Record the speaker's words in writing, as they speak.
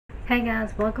Hey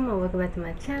guys, welcome or welcome back to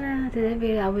my channel. Today's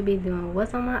video I will be doing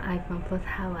what's on my iPhone plus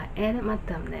how I added my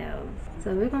thumbnails.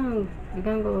 So we're gonna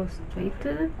go straight to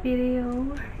the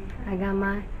video. I got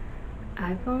my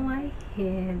iPhone right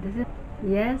here.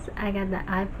 Yes, I got the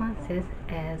iPhone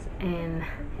 6s, and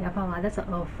y'all probably like, that's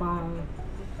an old phone.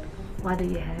 Why do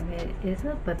you have it? It's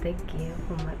a birthday gift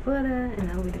from my brother,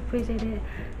 and I really appreciate it.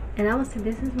 And I would say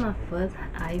this is my first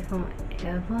iPhone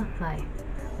ever, like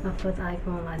my first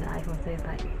iPhone, like the iPhone 6,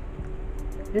 like.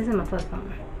 This is my first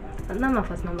phone. Not my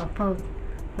first, my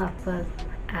first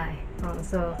iPhone.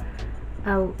 So,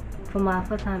 for my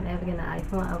first time ever getting an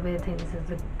iPhone, I really think this is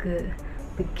a good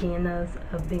beginners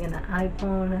of being an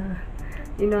iPhone.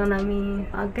 You know what I mean?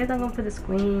 I guess I'm gonna put the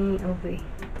screen over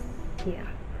here.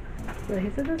 So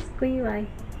here's the screen right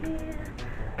here.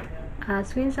 I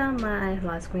screenshot my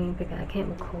lock screen because I can't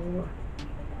record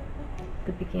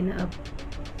the beginning of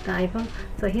the iPhone.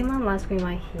 So here's my lock screen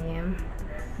right here.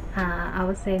 I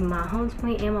would say my home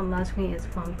screen and my lock screen is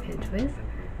from Pinterest.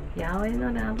 Y'all already know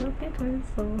that I love Pinterest,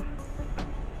 so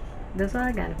that's where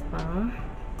I got it from.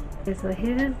 And so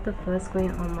here is the first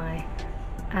screen on my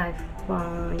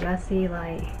iPhone. Y'all see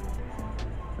like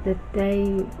the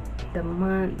day, the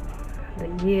month, the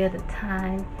year, the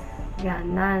time. Got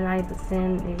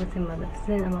 99%, everything but the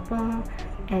percent on my phone.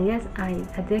 And yes, I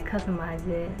did customize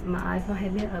it. My iPhone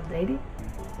had been updated,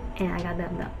 and I got the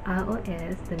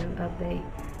iOS, the new update.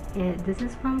 And this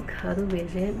is from Color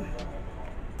Widget.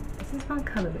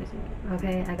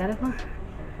 Okay, I got it from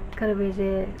Color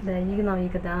Widget. That you know you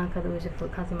can download Color Widget for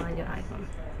customizing your iPhone.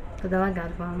 So that's where I got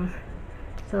it from.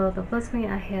 So the first screen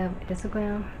I have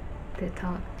Instagram,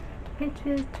 TikTok,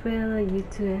 Pinterest, Twitter,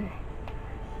 YouTube,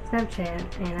 Snapchat,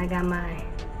 and I got my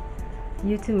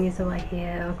YouTube music right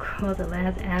here. Of course, the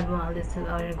last album I listened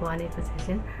to already going in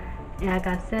position. And I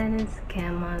got settings,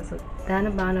 camera, so down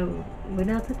the bottom,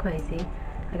 without the crazy.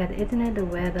 I got the internet, the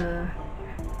weather,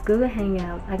 Google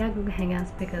Hangouts. I got Google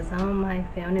Hangouts because some of my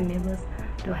family members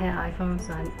don't have iPhones,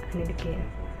 so I need to get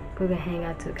Google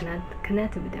Hangout to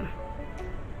connect with them.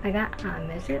 I got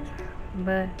iMessage,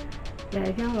 but yeah,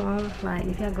 if y'all want, like,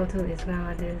 if y'all go to Instagram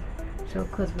like this,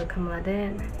 shortcuts will come like that,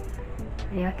 and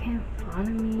y'all can follow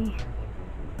me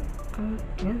on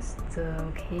Insta,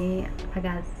 okay? I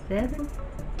got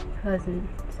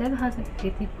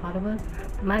 750 followers.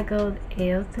 My goal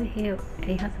is to hit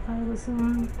 800 followers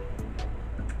soon.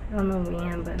 I don't know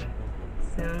when, but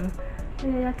soon.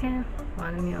 Yeah, y'all can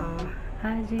follow me on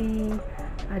IG.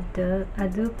 I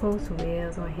do post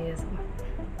reels on here, so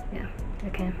yeah,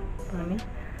 you can follow me.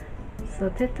 So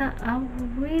TikTok, I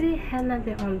really have not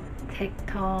been on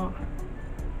TikTok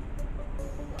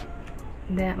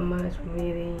that much,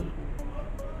 really.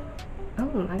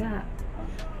 Oh, I got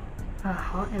a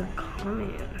heart and a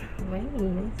comment. Wait,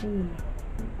 let's see.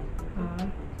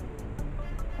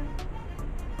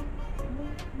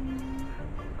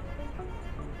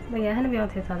 But yeah, I haven't been on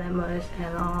TikTok that much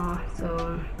at all,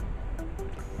 so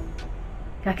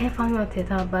y'all can't follow me on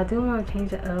TikTok. But I do want to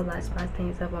change it up, like spice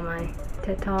things up on my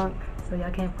TikTok, so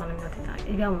y'all can't follow me on TikTok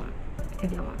if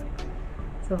y'all want.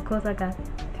 So of course I got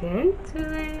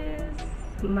Pinterest,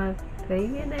 my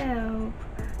favorite app.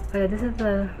 But yeah, this is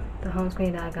the home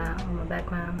screen that I got on my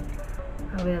background.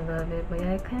 I really love it. But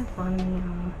yeah, you can't follow me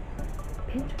on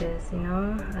Pinterest, you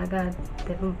know. I got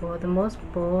different boards. The most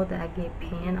board that I get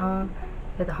pinned on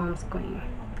is the home screen.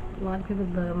 A lot of people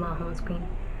love my home screen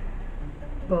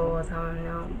boards, I don't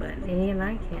know, but they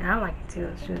like it. I like it too.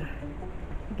 Should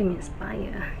get me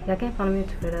inspired. Y'all can't follow me on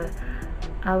Twitter.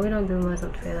 We don't do much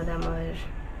on Twitter that much.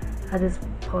 I just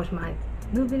post my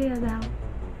new videos out,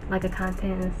 like a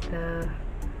content and stuff.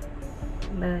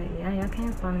 But yeah, y'all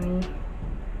can follow me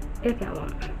if y'all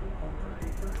want.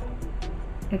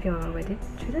 If you want, wait, did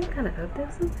Twitter kind of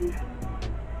update something?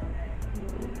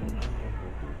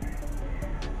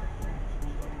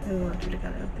 Twitter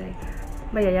kind of update.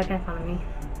 But yeah, y'all can follow me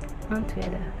on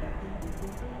Twitter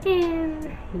and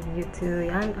YouTube.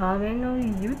 Y'all already know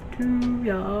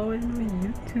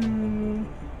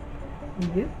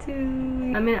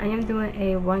YouTube. I mean, I am doing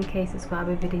a 1K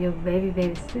subscriber video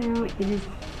very soon. It is,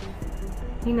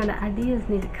 you know, the ideas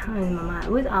need to come in my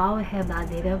mind, which I always have the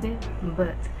idea of it,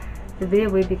 but the video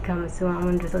will be coming soon. I'm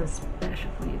gonna do something special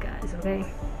for you guys, okay?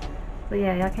 So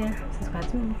yeah, y'all can subscribe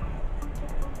to me.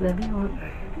 Love you all.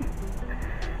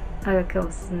 I got kill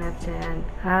Snapchat.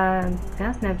 I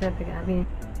got Snapchat because I mean.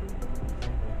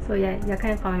 So yeah, y'all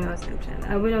can't follow me on Snapchat.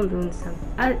 I really don't do some.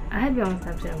 I have been on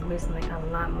Snapchat recently a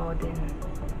lot more than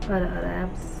other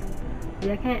apps.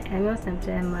 Y'all can't add me on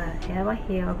Snapchat. My head right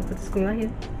here. I'll put the screen right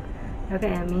here. Y'all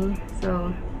can add me.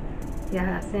 So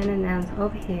yeah, I send it now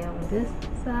over here on this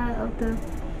side of the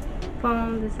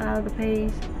phone this side of the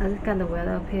page. I just got the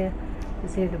weather up here to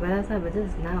see the weather side, but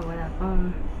this is not what I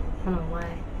found. I don't know why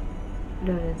it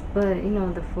does, but you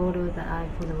know, the photos, the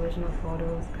iPhone, the original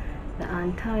photos, the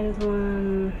untitled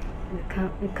one,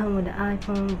 it come with the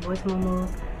iPhone voice memo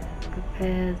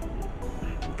prepared.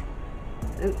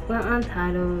 Well,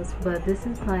 untitled, but this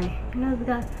is like, you know, we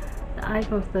got the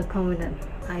iPhone stuff come with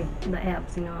the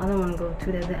apps. You know, I don't want to go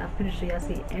to that. I'm pretty sure y'all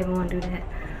see everyone do that,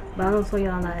 but I don't show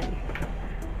y'all like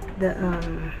the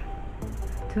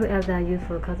 2 apps that I use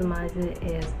for customizing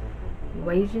is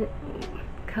widget,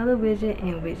 color widget,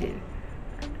 and widget.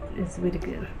 It's really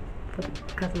good for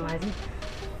customizing.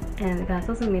 And I got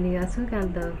social media. I still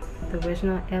got the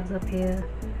original apps up here,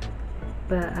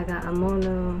 but I got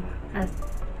Amono. I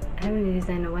haven't used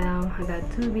that in a while. I got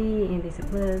Tubi and DC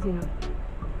Plus, you know,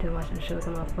 to watch the shows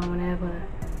on my phone whenever.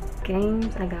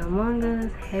 Games, I got Among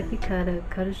Us, Happy Cutter,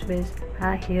 Cutter Switch,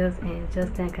 High Heels, and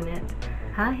Just Dance Connect.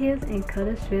 High Heels and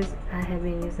Cutter Switch, I have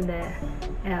been using that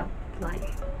app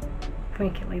like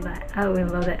frequently. Like, I really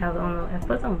love that app. I don't know. At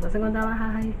first I wasn't gonna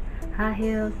download High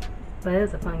Heels, but it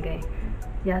was a fun game.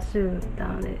 Y'all should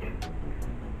download it.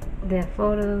 Then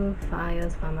photo,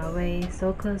 files, find my way.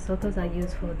 Socas I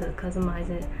use for the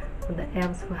customizing for the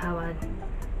apps for how I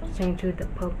change to the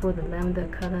purple, the lavender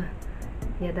color.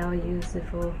 Yeah, that I use it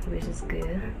for, which is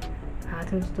good.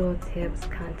 Item store, tips,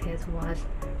 contest, watch,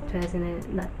 tracing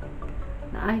it. Like,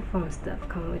 the iPhone stuff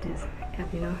come with this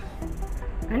app, you know.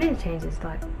 I need to change this.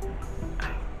 Like,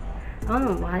 I don't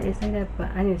know why it's like that,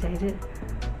 but I need to change it.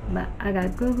 But I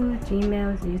got Google,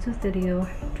 Gmail, YouTube Studio,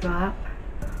 Drop,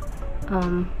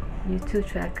 YouTube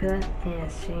Tracker,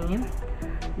 and Sham.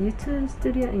 YouTube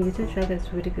Studio and YouTube Tracker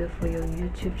is really good for your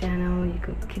YouTube channel. You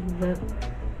can keep up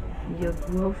your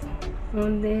growth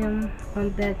on them, on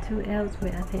that 2 apps,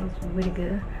 which I think is really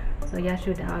good. So y'all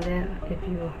should download that. If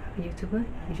you're a YouTuber,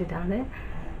 you should download that.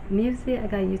 Music, I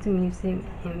got YouTube Music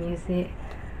and Music.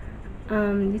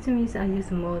 YouTube Music I use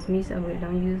the most. Music I really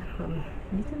don't use, but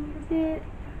YouTube Music,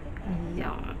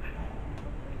 y'all.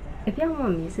 If y'all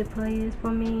want music players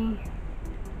for me,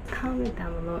 comment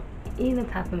down below any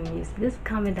type of music. Just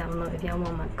comment down below if y'all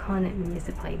want my current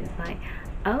music playlist. Like,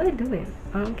 I would do it.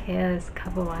 I don't care if it's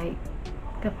copyright.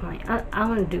 I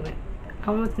want to do it.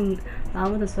 I want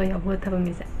to show y'all what type of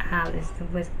music I listen to,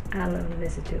 what I love to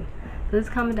listen to. So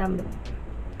just comment down below.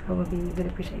 I would be really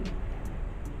appreciated.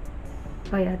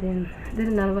 Oh yeah, then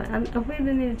another one. I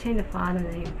really need to change the file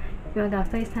name. You know, I got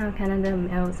FaceTime, Canada,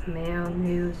 mail,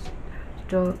 news,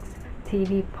 strokes,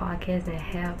 TV, podcast, and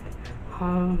health,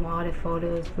 home, water,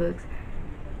 photos, books.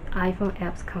 iPhone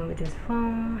apps come with this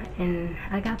phone, and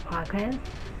I got podcasts,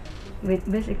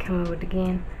 which it coming with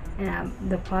again. And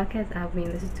the podcast I've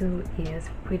been listening to is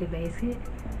pretty basic.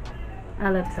 I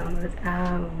love it so much.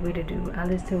 I really do. I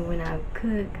listen to when I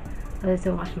cook. I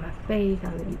listen to wash my face.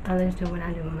 I listen to when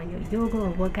I do my yoga or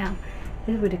workout.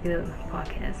 It's really good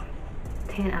podcast.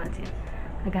 10 out of 10.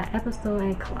 I got Apple Store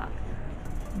and Clock,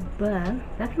 but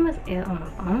that's pretty much it on my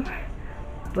phone.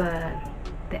 But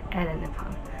the editing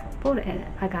phone. For the edit,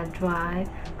 I got Drive.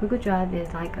 Google Drive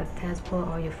is like a transport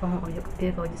on your phone or your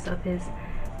computer or your Surface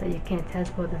that you can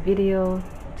transport the video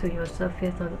to your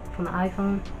Surface or from the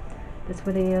iPhone. That's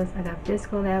what it is. I got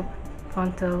Physical Lab,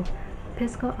 Fronto,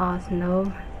 Physical Arts,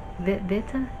 No,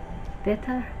 Vita. I guess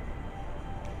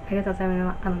that's something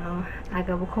I don't know. I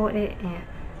got Record It and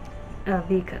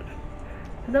Vika.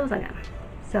 So those I got.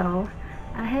 So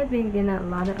I have been getting a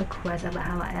lot of requests about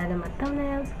how I added my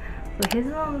thumbnails. So here's a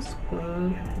little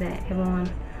screen that everyone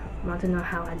wants to know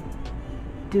how I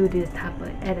do this type of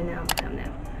editing on my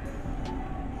thumbnail.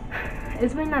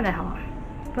 It's really not that hard.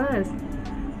 First,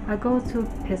 I go to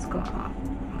Physical Art,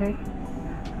 okay?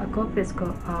 I go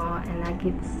Physical Art and I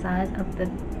get the size of the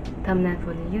thumbnail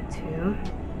for the YouTube.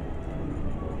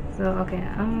 So okay,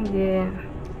 I'm gonna get.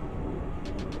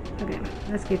 Okay,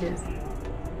 let's get this.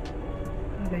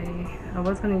 Okay, I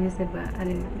was gonna use it, but I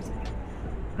didn't use it.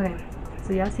 Okay,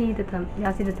 so y'all see the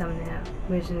thumbnail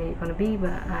originally gonna be,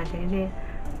 but I changed it.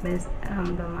 But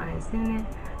don't mind seeing it.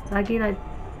 So I get like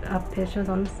pictures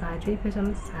on the side, 3 pictures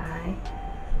on the side.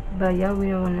 But y'all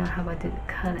really wanna know how I do the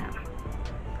cutout.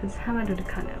 Cause how I do the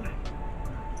cutout.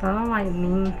 So I don't like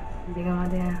me big on right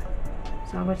there.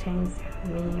 So I'm gonna change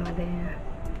me right there.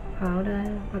 Hold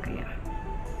up. Okay, yeah.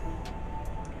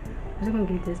 I'm just gonna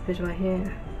get this picture right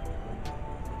here.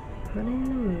 Put it in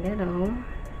the middle.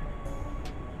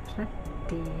 Just like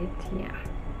that, yeah.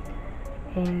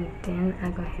 And then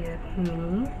I'm gonna have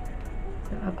me.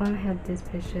 So I'm gonna have this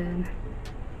picture and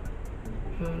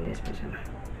this picture.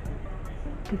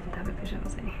 Different type of picture, I'm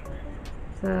saying.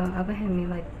 So I'm gonna have me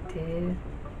like this.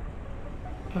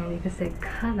 and you can say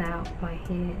cut out right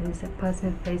here, and it's a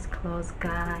person, face, clothes,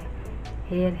 guy,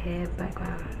 head,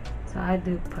 background. So I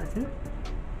do person.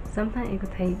 Sometimes it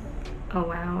could take a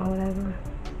while or whatever,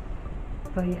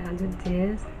 but yeah, I do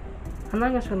this. I'm not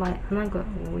gonna show I'm not gonna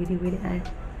really add.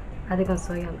 I think I'll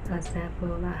show you a sample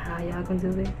like how y'all can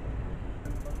do it.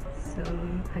 So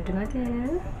I do like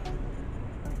this.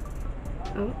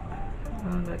 Oh,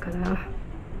 I'm gonna cut out.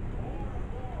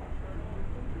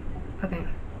 Okay.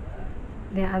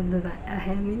 Then I do like I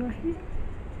have me right here.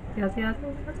 Y'all see?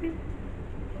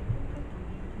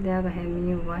 Then I have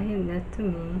me right here next to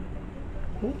me.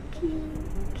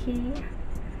 Okay.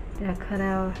 Then I cut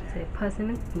out, say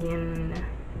person again.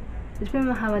 Just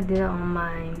remember how I did it on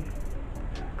mine.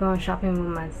 Going shopping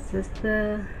with my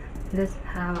sister. That's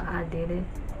how I did it.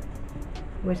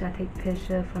 Which I take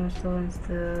picture from the store and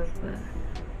stuff, but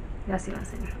y'all see what I'm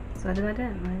saying. So I did like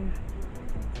that, man.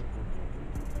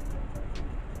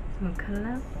 So I'm gonna cut it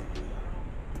out.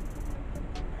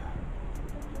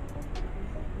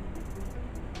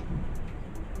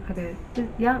 Okay,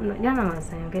 y'all know what I'm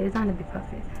saying. Okay, it's not gonna be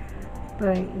perfect,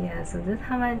 but yeah. So this is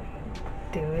how I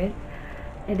do it.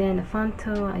 And then the font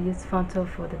tool, I use font tool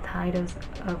for the titles,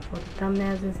 for the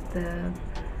thumbnails and stuff.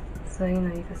 So you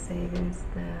know you can save it and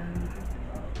stuff.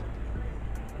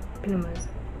 Pretty much.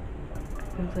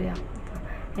 So yeah.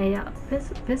 And yeah,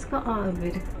 physical art are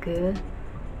really good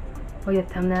for your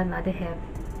thumbnail. Like they have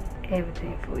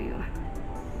everything for you.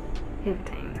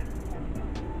 Everything.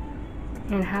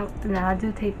 And how now I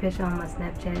do take pictures on my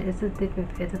Snapchat. It's a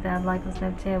different filter that I like on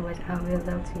Snapchat, which I really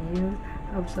love to use.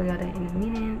 I'll show y'all that in a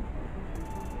minute.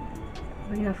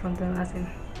 But yeah, from the I said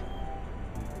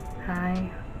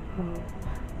hi.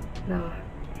 No,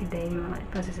 a day. My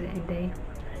first say a day.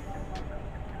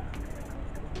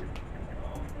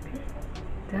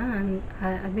 Done.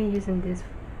 I've been using this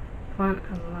font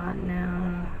a lot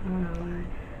now. I don't know why.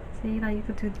 See, like you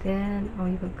could do that, or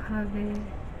you could cover it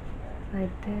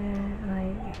like that.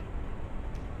 Like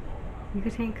you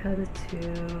could change colors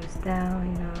to style,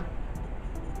 you know.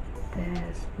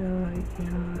 That's really, you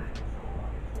know.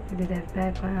 You do that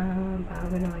background, but I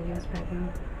really don't use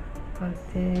background for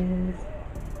this.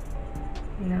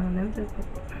 You know, let me just.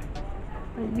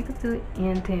 But you can do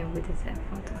anything with this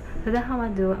photo. So that's how I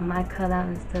do it. My cutout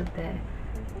and stuff that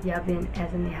y'all been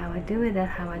asking me how I do it.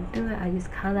 That's how I do it. I use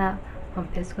cutout from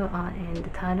physical art, and the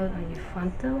title I use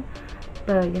frontal.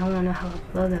 But y'all wanna know how I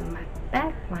upload it. My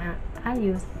background I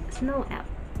use Snow app.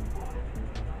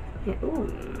 Yeah,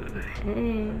 ooh,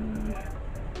 and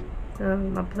so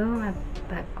my blue my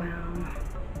background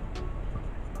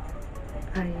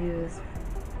I use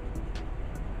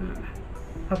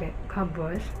okay, called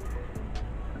brush.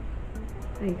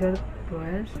 So you go to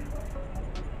brush.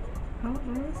 Oh,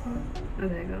 where is it? Oh,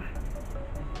 there you go.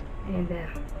 And then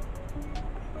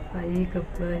you could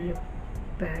blur your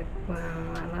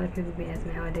background. A lot of people be asking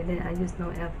me how I did it. I use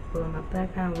no app to blur my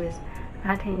background, which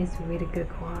I think is really good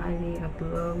quality of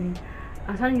blurring.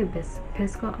 I'm trying to use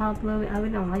physical art blurring. I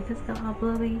really don't like physical art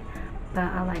blurring, but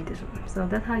I like this one. So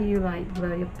that's how you like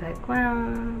blur your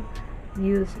background.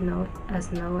 Use Snow app.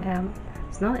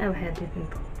 Snow app had different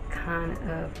kind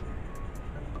of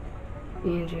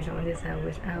images on this side,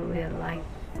 which I really like.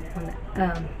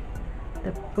 On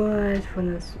the brush for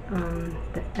the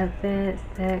effects,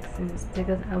 text, and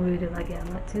stickers, I really like it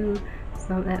a lot too.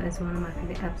 Snow app is one of my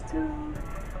favorite apps too.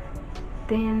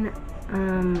 Then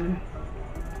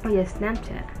oh yeah,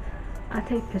 Snapchat. I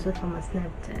take pictures from my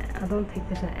Snapchat. I don't take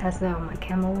pictures as well on my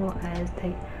camera roll.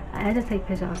 I just take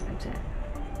pictures on Snapchat.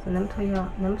 So let me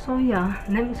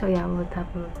show y'all what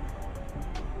type of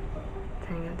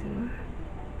thing I do.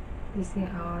 You see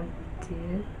how I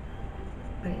did,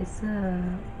 but it's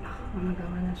oh my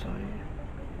god, why not showing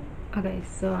it? Okay,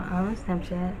 so I'm on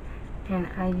Snapchat and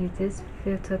I use this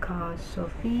filter called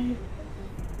Sophie.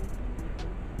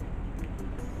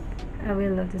 I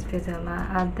really love this filter a lot.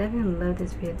 I definitely love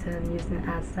this filter using it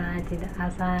outside. Did the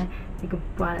outside, you could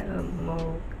brighten up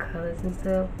more colors and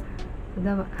stuff. So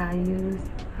that's what I use.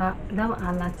 That's what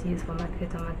I like to use for my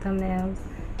filter on my thumbnails.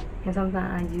 And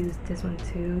sometimes I use this one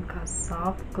too, called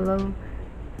Soft Glow,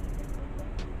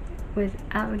 which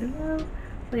I really love.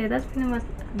 So yeah, that's pretty much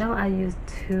that what I use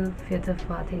two filters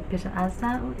for. I take picture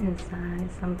outside or inside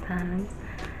sometimes.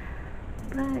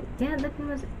 But yeah, that's pretty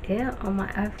much it on my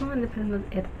iPhone. That's pretty much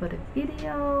it for the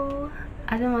video.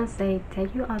 I just want to say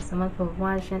thank you all so much for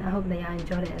watching. I hope that y'all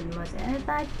enjoyed it as much as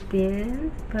I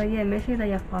did. But yeah, make sure that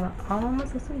y'all follow all of my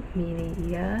social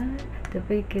media. Don't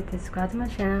forget to subscribe to my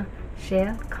channel,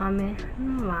 share, comment,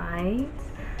 and like.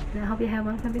 And I hope you have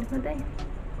one beautiful day.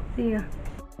 See ya.